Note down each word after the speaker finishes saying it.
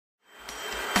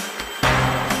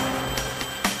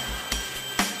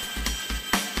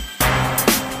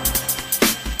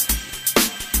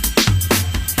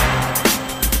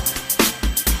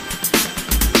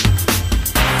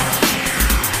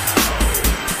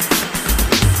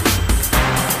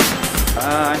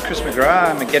Chris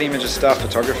McGrath. I'm a Getty Images staff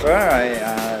photographer.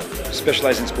 I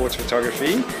specialise in sports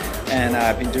photography, and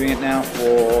I've been doing it now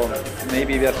for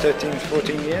maybe about 13,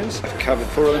 14 years. I've covered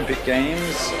 4 Olympic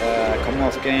Games,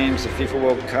 Commonwealth Games, the FIFA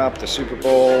World Cup, the Super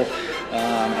Bowl,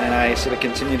 and I sort of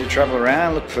continue to travel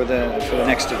around, look for the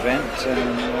next event,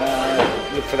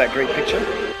 and look for that great picture.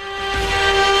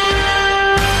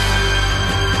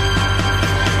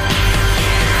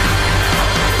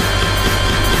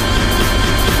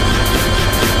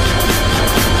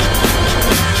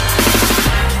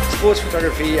 Sports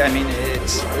photography, I mean,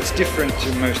 it's different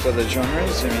to most other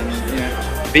genres. I mean, you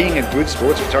know, being a good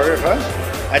sports photographer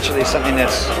actually is something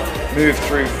that's moved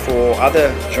through for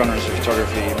other genres of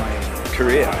photography in my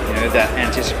career. You know, that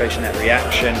anticipation, that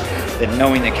reaction, then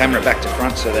knowing the camera back to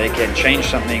front so they can change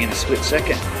something in a split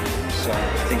second. So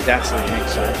I think that's the unique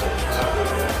side of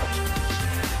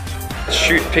it.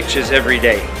 Shoot pictures every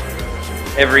day.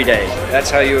 Every day.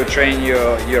 That's how you train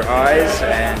your eyes,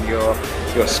 and your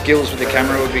skills with the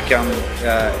camera will become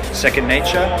second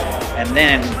nature, and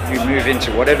then you move into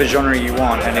whatever genre you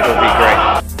want and it'll be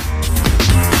great.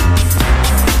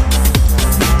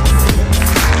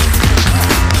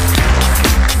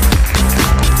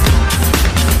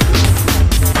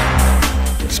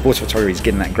 Sports photography is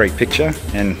getting that great picture,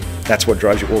 and that's what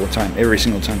drives you all the time, every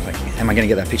single time. Like, am I going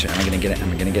to get that picture? Am I going to get it? Am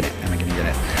I going to get it? Am I going to get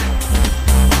it?